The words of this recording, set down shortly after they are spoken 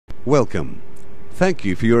Welcome. Thank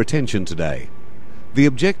you for your attention today. The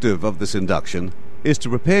objective of this induction is to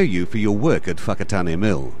prepare you for your work at Whakatane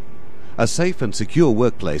Mill. A safe and secure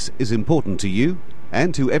workplace is important to you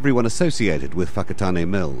and to everyone associated with Whakatane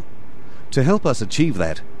Mill. To help us achieve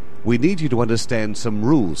that, we need you to understand some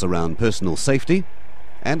rules around personal safety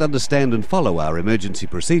and understand and follow our emergency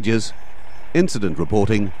procedures, incident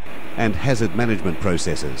reporting and hazard management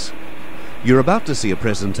processes. You're about to see a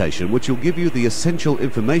presentation which will give you the essential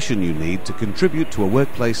information you need to contribute to a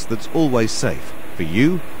workplace that's always safe for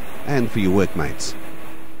you and for your workmates.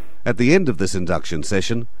 At the end of this induction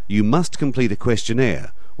session, you must complete a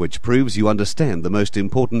questionnaire which proves you understand the most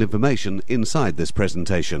important information inside this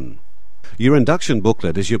presentation. Your induction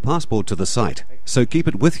booklet is your passport to the site, so keep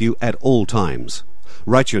it with you at all times.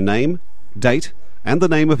 Write your name, date, and the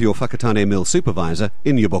name of your Whakatane Mill supervisor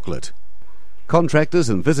in your booklet. Contractors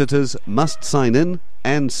and visitors must sign in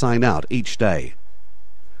and sign out each day.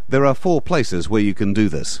 There are 4 places where you can do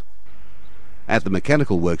this: at the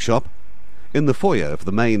mechanical workshop, in the foyer of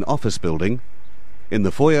the main office building, in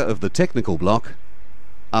the foyer of the technical block,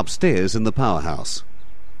 upstairs in the powerhouse.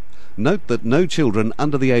 Note that no children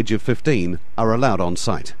under the age of 15 are allowed on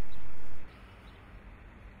site.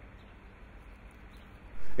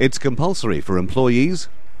 It's compulsory for employees,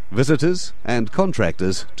 visitors and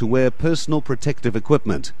contractors to wear personal protective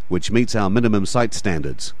equipment which meets our minimum site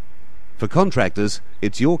standards. For contractors,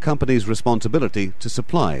 it's your company's responsibility to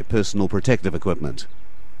supply personal protective equipment.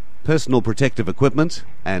 Personal protective equipment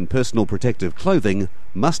and personal protective clothing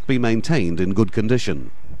must be maintained in good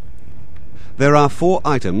condition. There are 4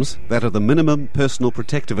 items that are the minimum personal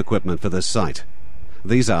protective equipment for this site.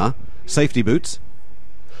 These are safety boots,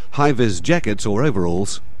 high-vis jackets or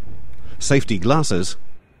overalls, safety glasses.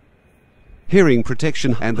 Hearing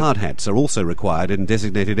protection and hard hats are also required in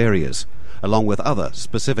designated areas, along with other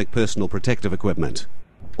specific personal protective equipment.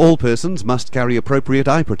 All persons must carry appropriate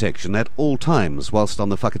eye protection at all times whilst on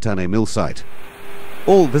the Whakatane Mill site.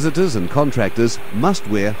 All visitors and contractors must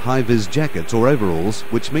wear high-vis jackets or overalls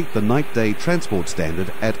which meet the night-day transport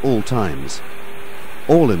standard at all times.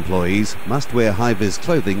 All employees must wear high-vis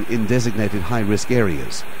clothing in designated high-risk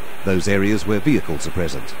areas, those areas where vehicles are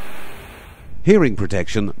present. Hearing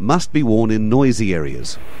protection must be worn in noisy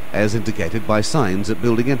areas, as indicated by signs at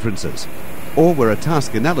building entrances, or where a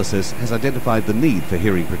task analysis has identified the need for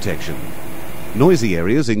hearing protection. Noisy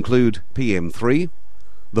areas include PM3,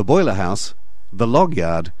 the boiler house, the log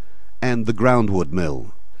yard, and the groundwood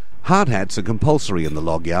mill. Hard hats are compulsory in the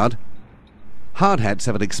log yard. Hard hats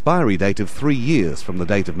have an expiry date of 3 years from the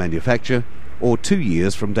date of manufacture or 2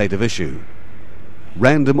 years from date of issue.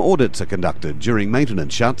 Random audits are conducted during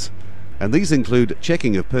maintenance shuts, and these include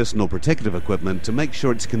checking of personal protective equipment to make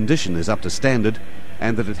sure its condition is up to standard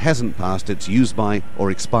and that it hasn't passed its use-by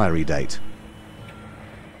or expiry date.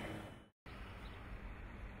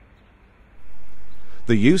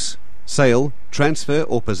 The use, sale, transfer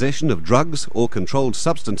or possession of drugs or controlled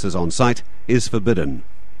substances on site is forbidden.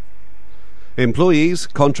 Employees,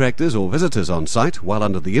 contractors or visitors on site while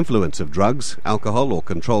under the influence of drugs, alcohol or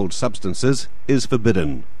controlled substances is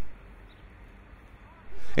forbidden.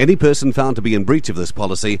 Any person found to be in breach of this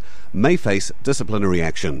policy may face disciplinary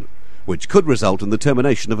action, which could result in the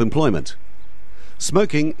termination of employment.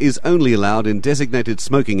 Smoking is only allowed in designated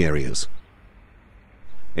smoking areas.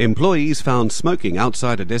 Employees found smoking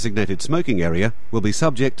outside a designated smoking area will be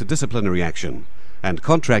subject to disciplinary action, and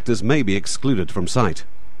contractors may be excluded from site.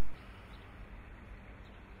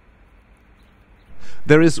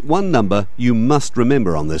 There is one number you must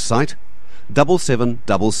remember on this site: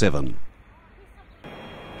 7777.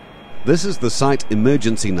 This is the site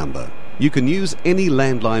emergency number. You can use any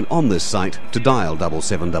landline on this site to dial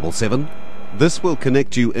 7777. This will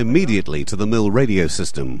connect you immediately to the mill radio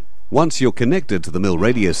system. Once you're connected to the mill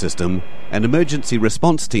radio system, an emergency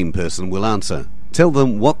response team person will answer. Tell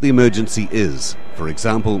them what the emergency is. For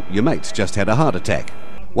example, your mate just had a heart attack.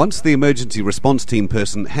 Once the emergency response team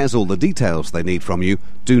person has all the details they need from you,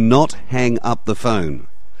 do not hang up the phone.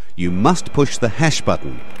 You must push the hash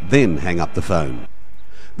button, then hang up the phone.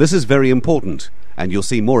 This is very important, and you'll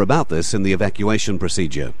see more about this in the evacuation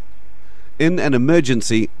procedure. In an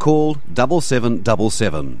emergency, call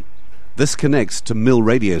 7777. This connects to mill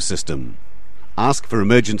radio system. Ask for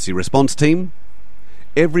emergency response team.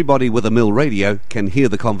 Everybody with a mill radio can hear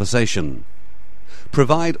the conversation.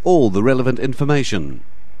 Provide all the relevant information.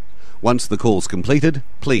 Once the call's completed,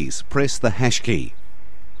 please press the hash key.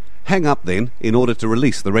 Hang up then in order to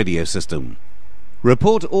release the radio system.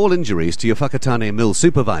 Report all injuries to your Whakatane Mill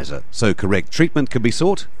supervisor so correct treatment can be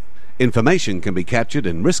sought, information can be captured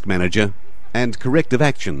in Risk Manager, and corrective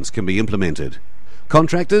actions can be implemented.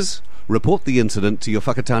 Contractors, report the incident to your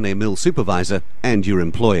Whakatane mill supervisor and your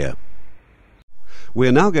employer.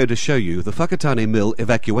 We're now going to show you the Whakatane mill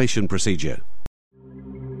evacuation procedure.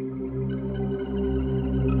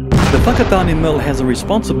 The Whakatane mill has a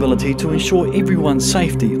responsibility to ensure everyone's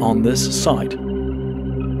safety on this site.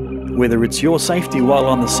 Whether it's your safety while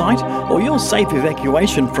on the site or your safe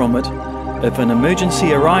evacuation from it, if an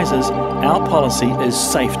emergency arises, our policy is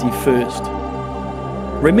safety first.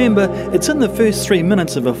 Remember, it's in the first 3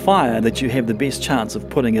 minutes of a fire that you have the best chance of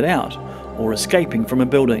putting it out or escaping from a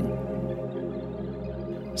building.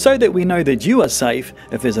 So that we know that you are safe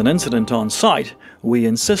if there's an incident on site, we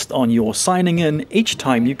insist on your signing in each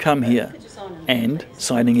time you come here and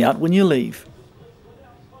signing out when you leave.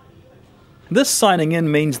 This signing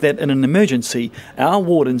in means that in an emergency, our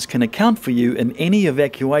wardens can account for you in any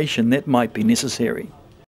evacuation that might be necessary.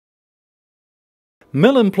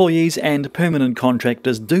 Mill employees and permanent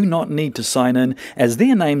contractors do not need to sign in, as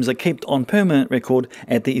their names are kept on permanent record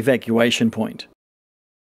at the evacuation point.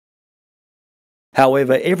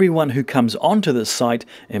 However, everyone who comes onto this site,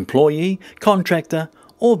 employee, contractor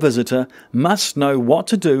or visitor, must know what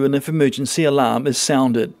to do if an emergency alarm is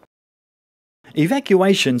sounded.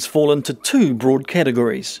 Evacuations fall into two broad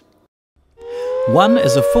categories. One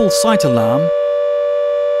is a full site alarm,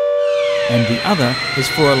 and the other is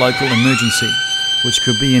for a local emergency, which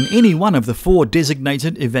could be in any one of the 4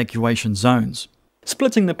 designated evacuation zones.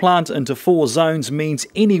 Splitting the plant into 4 zones means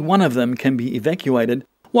any one of them can be evacuated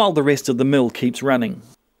while the rest of the mill keeps running.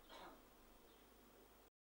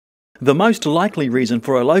 The most likely reason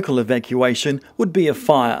for a local evacuation would be a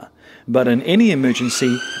fire, but in any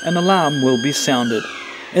emergency, an alarm will be sounded.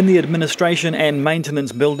 In the administration and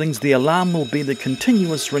maintenance buildings, the alarm will be the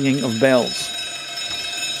continuous ringing of bells.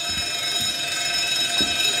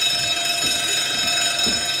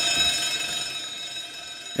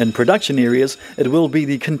 In production areas, it will be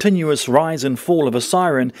the continuous rise and fall of a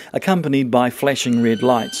siren accompanied by flashing red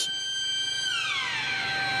lights.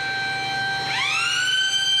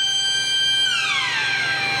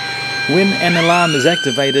 When an alarm is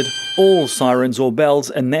activated, all sirens or bells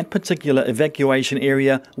in that particular evacuation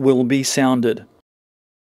area will be sounded.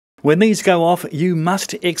 When these go off, you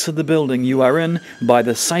must exit the building you are in by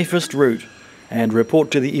the safest route and report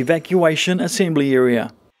to the evacuation assembly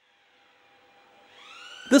area.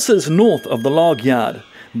 This is north of the log yard,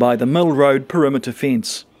 by the Mill Road perimeter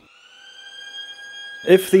fence.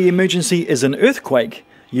 If the emergency is an earthquake,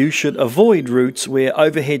 you should avoid routes where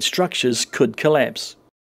overhead structures could collapse.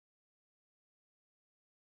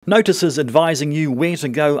 Notices advising you where to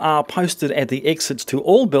go are posted at the exits to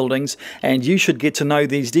all buildings, and you should get to know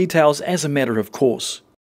these details as a matter of course.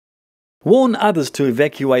 Warn others to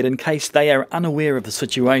evacuate in case they are unaware of the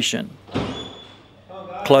situation.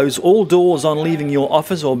 Close all doors on leaving your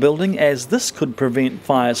office or building, as this could prevent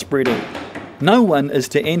fire spreading. No one is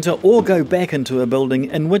to enter or go back into a building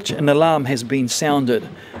in which an alarm has been sounded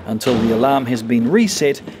until the alarm has been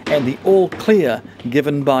reset and the all clear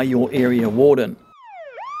given by your area warden.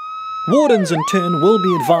 Wardens in turn will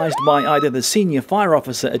be advised by either the senior fire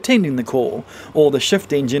officer attending the call or the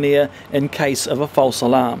shift engineer in case of a false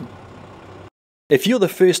alarm. If you're the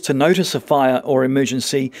first to notice a fire or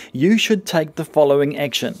emergency, you should take the following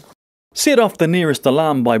action. Set off the nearest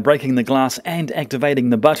alarm by breaking the glass and activating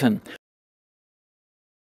the button.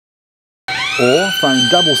 Or phone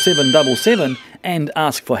 7777 and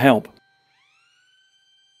ask for help.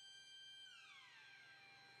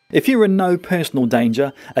 If you're in no personal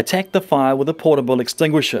danger, attack the fire with a portable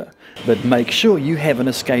extinguisher, but make sure you have an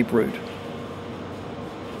escape route.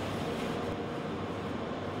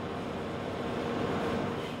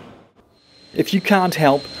 If you can't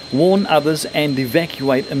help, warn others and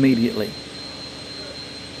evacuate immediately.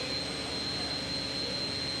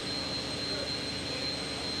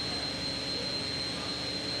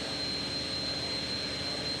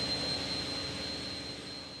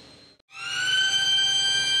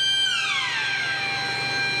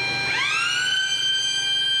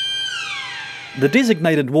 The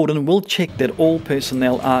designated warden will check that all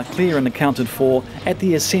personnel are clear and accounted for at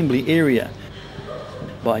the assembly area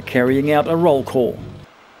by carrying out a roll call.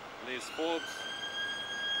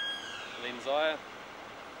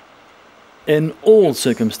 In all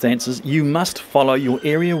circumstances, you must follow your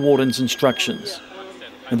area warden's instructions.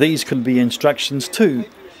 These could be instructions to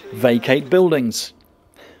vacate buildings,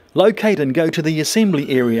 locate and go to the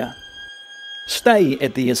assembly area, stay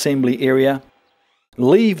at the assembly area,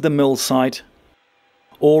 leave the mill site,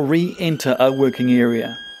 or re-enter a working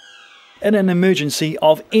area. In an emergency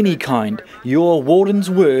of any kind, your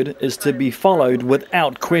warden's word is to be followed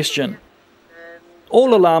without question.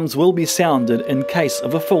 All alarms will be sounded in case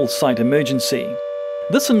of a full site emergency.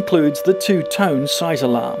 This includes the two-tone site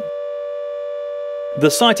alarm.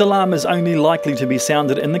 The site alarm is only likely to be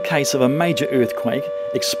sounded in the case of a major earthquake,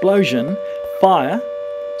 explosion, fire,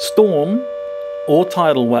 storm, or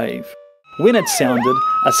tidal wave. When it's sounded,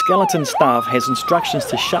 a skeleton staff has instructions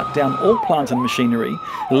to shut down all plant and machinery,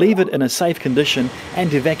 leave it in a safe condition,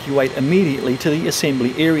 and evacuate immediately to the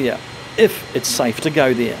assembly area, if it's safe to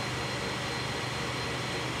go there.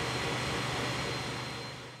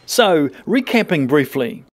 So, recapping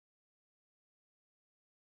briefly.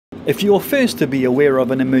 If you're first to be aware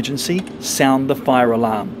of an emergency, sound the fire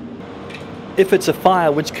alarm. If it's a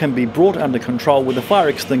fire which can be brought under control with a fire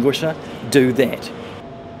extinguisher, do that.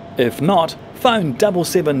 If not, phone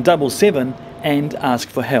 7777 and ask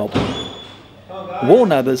for help.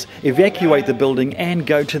 Warn others, evacuate the building and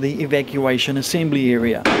go to the evacuation assembly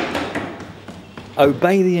area.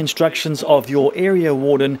 Obey the instructions of your area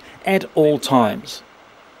warden at all times.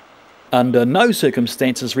 Under no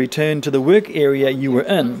circumstances return to the work area you were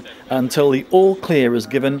in until the all clear is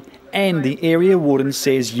given and the area warden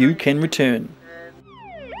says you can return.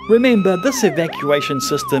 Remember, this evacuation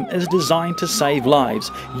system is designed to save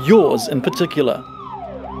lives, yours in particular.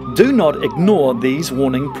 Do not ignore these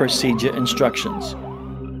warning procedure instructions.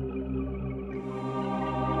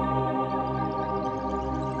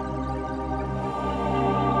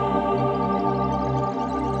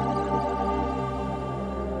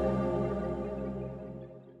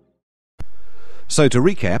 So to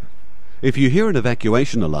recap, if you hear an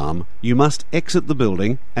evacuation alarm, you must exit the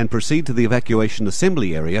building and proceed to the evacuation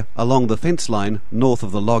assembly area along the fence line north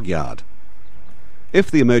of the log yard.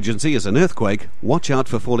 If the emergency is an earthquake, watch out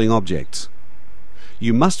for falling objects.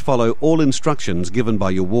 You must follow all instructions given by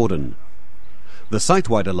your warden. The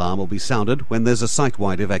site-wide alarm will be sounded when there's a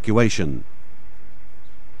site-wide evacuation.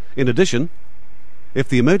 In addition, if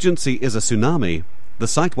the emergency is a tsunami, the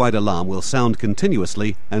site-wide alarm will sound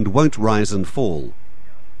continuously and won't rise and fall.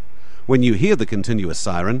 When you hear the continuous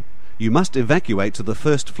siren, you must evacuate to the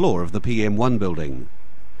first floor of the PM1 building.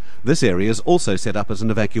 This area is also set up as an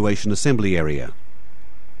evacuation assembly area.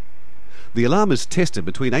 The alarm is tested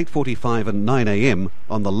between 8:45 and 9 a.m.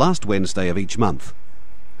 on the last Wednesday of each month.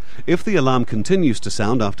 If the alarm continues to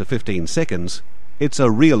sound after 15 seconds, it's a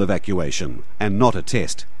real evacuation and not a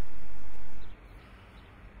test.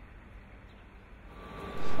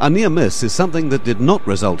 A near miss is something that did not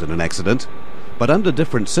result in an accident, but under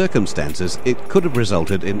different circumstances it could have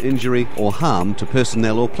resulted in injury or harm to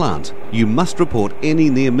personnel or plant. You must report any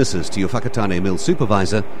near misses to your Whakatane mill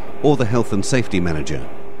supervisor or the health and safety manager.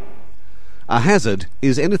 A hazard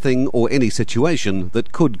is anything or any situation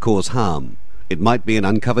that could cause harm. It might be an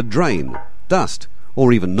uncovered drain, dust,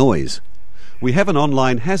 or even noise. We have an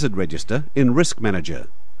online hazard register in Risk Manager.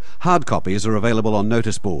 Hard copies are available on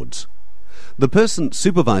notice boards. The person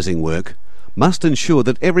supervising work must ensure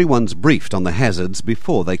that everyone's briefed on the hazards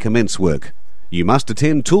before they commence work. You must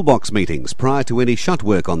attend toolbox meetings prior to any shut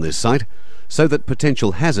work on this site so that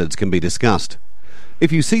potential hazards can be discussed.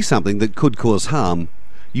 If you see something that could cause harm,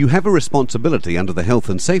 you have a responsibility under the Health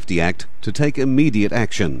and Safety Act to take immediate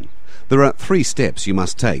action. There are 3 steps you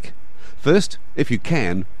must take. First, if you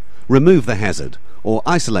can, remove the hazard or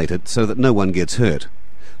isolate it so that no one gets hurt.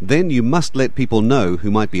 Then you must let people know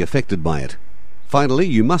who might be affected by it. Finally,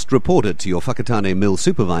 you must report it to your Whakatane mill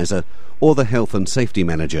supervisor or the health and safety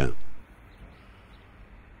manager.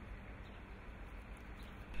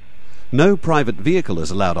 No private vehicle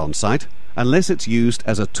is allowed on site unless it's used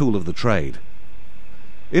as a tool of the trade.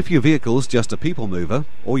 If your vehicle's just a people mover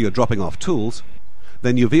or you're dropping off tools,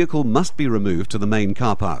 then your vehicle must be removed to the main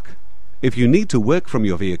car park. If you need to work from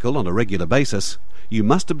your vehicle on a regular basis, you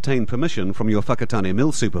must obtain permission from your Whakatane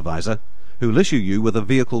mill supervisor, who will issue you with a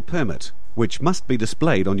vehicle permit, which must be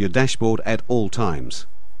displayed on your dashboard at all times.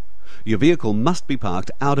 Your vehicle must be parked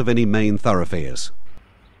out of any main thoroughfares.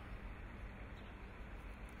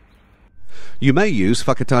 You may use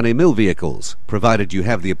Whakatane mill vehicles, provided you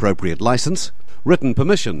have the appropriate license, written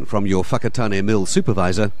permission from your Whakatane mill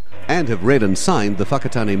supervisor, and have read and signed the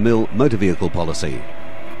Whakatane mill motor vehicle policy.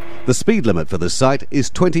 The speed limit for this site is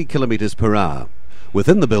 20 km per hour.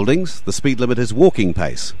 Within the buildings, the speed limit is walking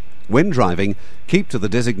pace. When driving, keep to the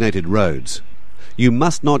designated roads. You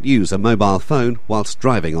must not use a mobile phone whilst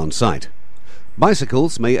driving on site.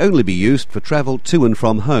 Bicycles may only be used for travel to and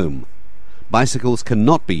from home. Bicycles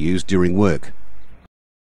cannot be used during work.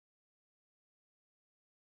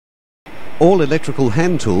 All electrical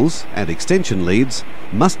hand tools and extension leads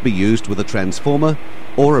must be used with a transformer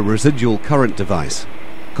or a residual current device.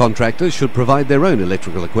 Contractors should provide their own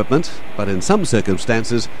electrical equipment, but in some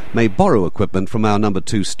circumstances may borrow equipment from our No.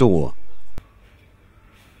 2 store.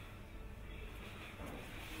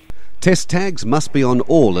 Test tags must be on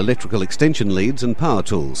all electrical extension leads and power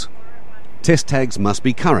tools. Test tags must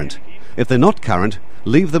be current. If they're not current,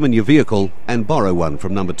 leave them in your vehicle and borrow one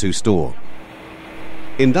from number 2 store.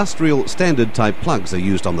 Industrial standard type plugs are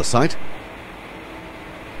used on the site,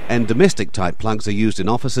 and domestic type plugs are used in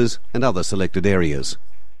offices and other selected areas.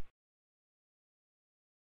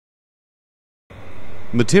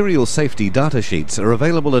 Material safety data sheets are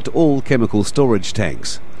available at all chemical storage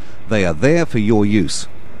tanks. They are there for your use.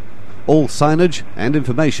 All signage and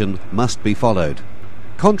information must be followed.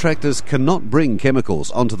 Contractors cannot bring chemicals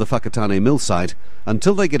onto the Whakatane mill site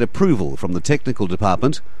until they get approval from the technical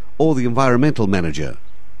department or the environmental manager.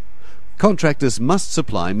 Contractors must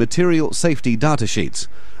supply material safety data sheets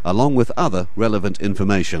along with other relevant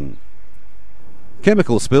information.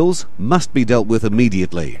 Chemical spills must be dealt with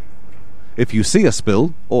immediately. If you see a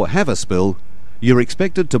spill or have a spill, you're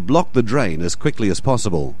expected to block the drain as quickly as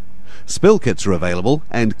possible. Spill kits are available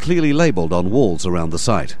and clearly labelled on walls around the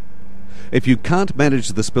site. If you can't manage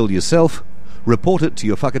the spill yourself, report it to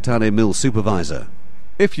your Whakatane mill supervisor.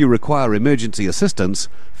 If you require emergency assistance,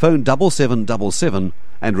 phone 7777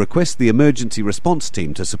 and request the emergency response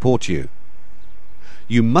team to support you.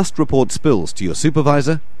 You must report spills to your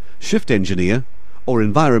supervisor, shift engineer, or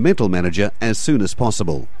environmental manager as soon as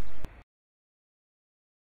possible.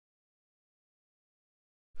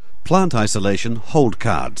 Plant isolation hold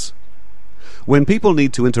cards. When people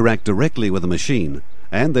need to interact directly with a machine,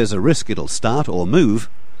 and there's a risk it'll start or move,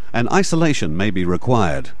 an isolation may be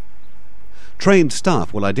required. Trained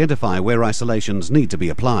staff will identify where isolations need to be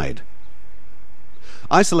applied.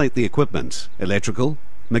 Isolate the equipment: electrical,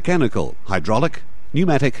 mechanical, hydraulic,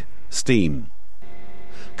 pneumatic, steam.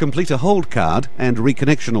 Complete a hold card and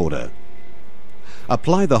reconnection order.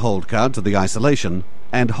 Apply the hold card to the isolation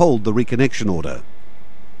and hold the reconnection order.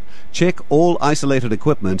 Check all isolated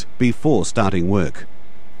equipment before starting work.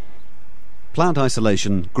 Plant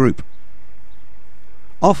isolation group.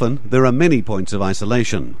 Often there are many points of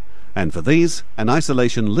isolation, and for these an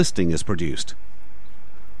isolation listing is produced.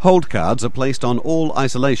 Hold cards are placed on all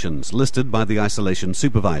isolations listed by the isolation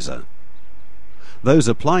supervisor. Those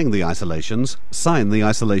applying the isolations sign the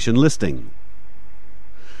isolation listing.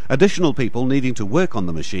 Additional people needing to work on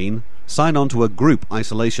the machine sign on to a group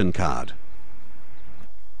isolation card.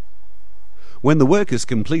 When the work is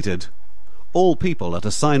completed, all people are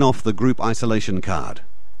to sign off the group isolation card.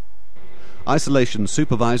 Isolation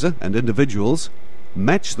supervisor and individuals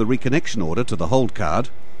match the reconnection order to the hold card,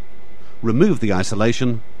 remove the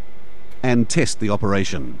isolation, and test the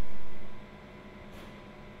operation.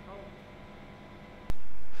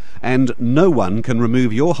 And no one can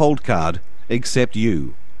remove your hold card except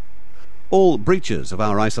you. All breaches of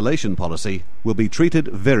our isolation policy will be treated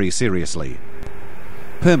very seriously.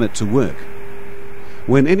 Permit to work.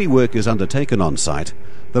 When any work is undertaken on site,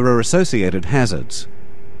 there are associated hazards.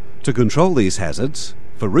 To control these hazards,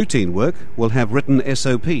 for routine work, we'll have written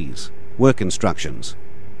SOPs, work instructions.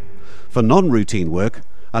 For non-routine work,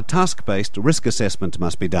 a task-based risk assessment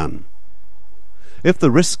must be done. If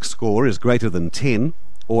the risk score is greater than 10,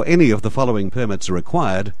 or any of the following permits are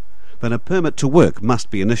required, then a permit to work must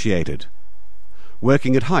be initiated.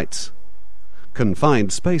 Working at heights,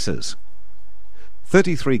 confined spaces,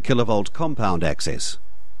 33 kilovolt compound access,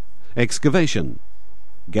 excavation,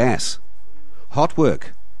 gas, hot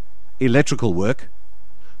work, electrical work,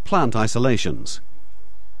 plant isolations.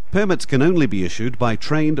 Permits can only be issued by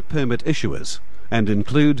trained permit issuers and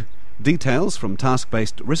include details from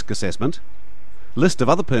task-based risk assessment, list of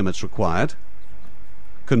other permits required,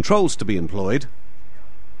 controls to be employed,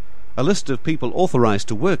 a list of people authorized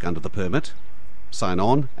to work under the permit, sign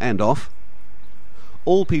on and off.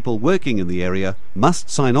 All people working in the area must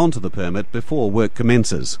sign on to the permit before work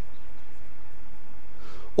commences.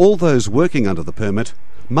 All those working under the permit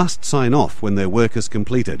must sign off when their work is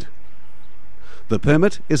completed. The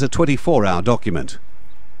permit is a 24-hour document.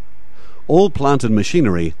 All plant and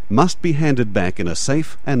machinery must be handed back in a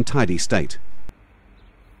safe and tidy state.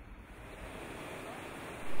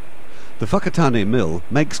 The Whakatane mill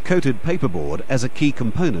makes coated paperboard as a key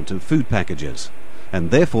component of food packages, and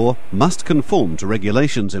therefore must conform to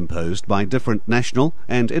regulations imposed by different national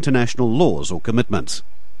and international laws or commitments.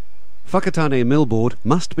 Whakatane millboard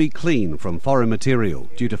must be clean from foreign material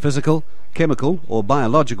due to physical, chemical or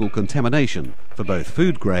biological contamination for both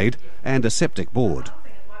food grade and aseptic board.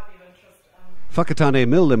 Whakatane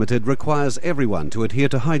Mill Limited requires everyone to adhere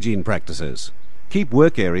to hygiene practices. Keep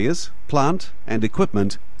work areas, plant and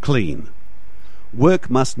equipment clean. Work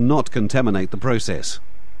must not contaminate the process.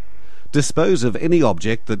 Dispose of any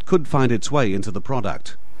object that could find its way into the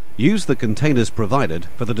product. Use the containers provided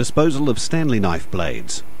for the disposal of Stanley knife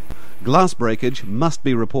blades. Glass breakage must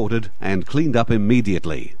be reported and cleaned up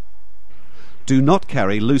immediately. Do not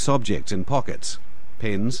carry loose objects in pockets,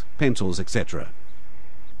 pens, pencils, etc.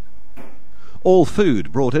 All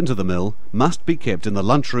food brought into the mill must be kept in the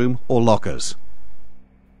lunchroom or lockers.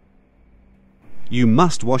 You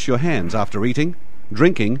must wash your hands after eating,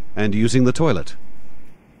 drinking and using the toilet.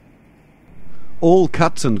 All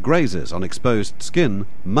cuts and grazes on exposed skin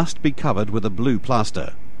must be covered with a blue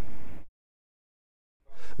plaster.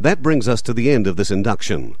 That brings us to the end of this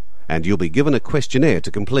induction, and you'll be given a questionnaire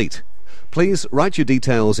to complete. Please write your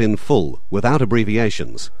details in full, without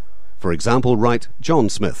abbreviations. For example, write John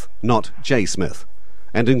Smith, not J. Smith,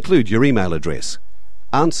 and include your email address.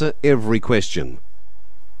 Answer every question.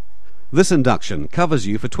 This induction covers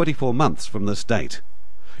you for 24 months from this date.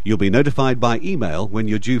 You'll be notified by email when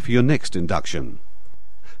you're due for your next induction.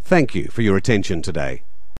 Thank you for your attention today.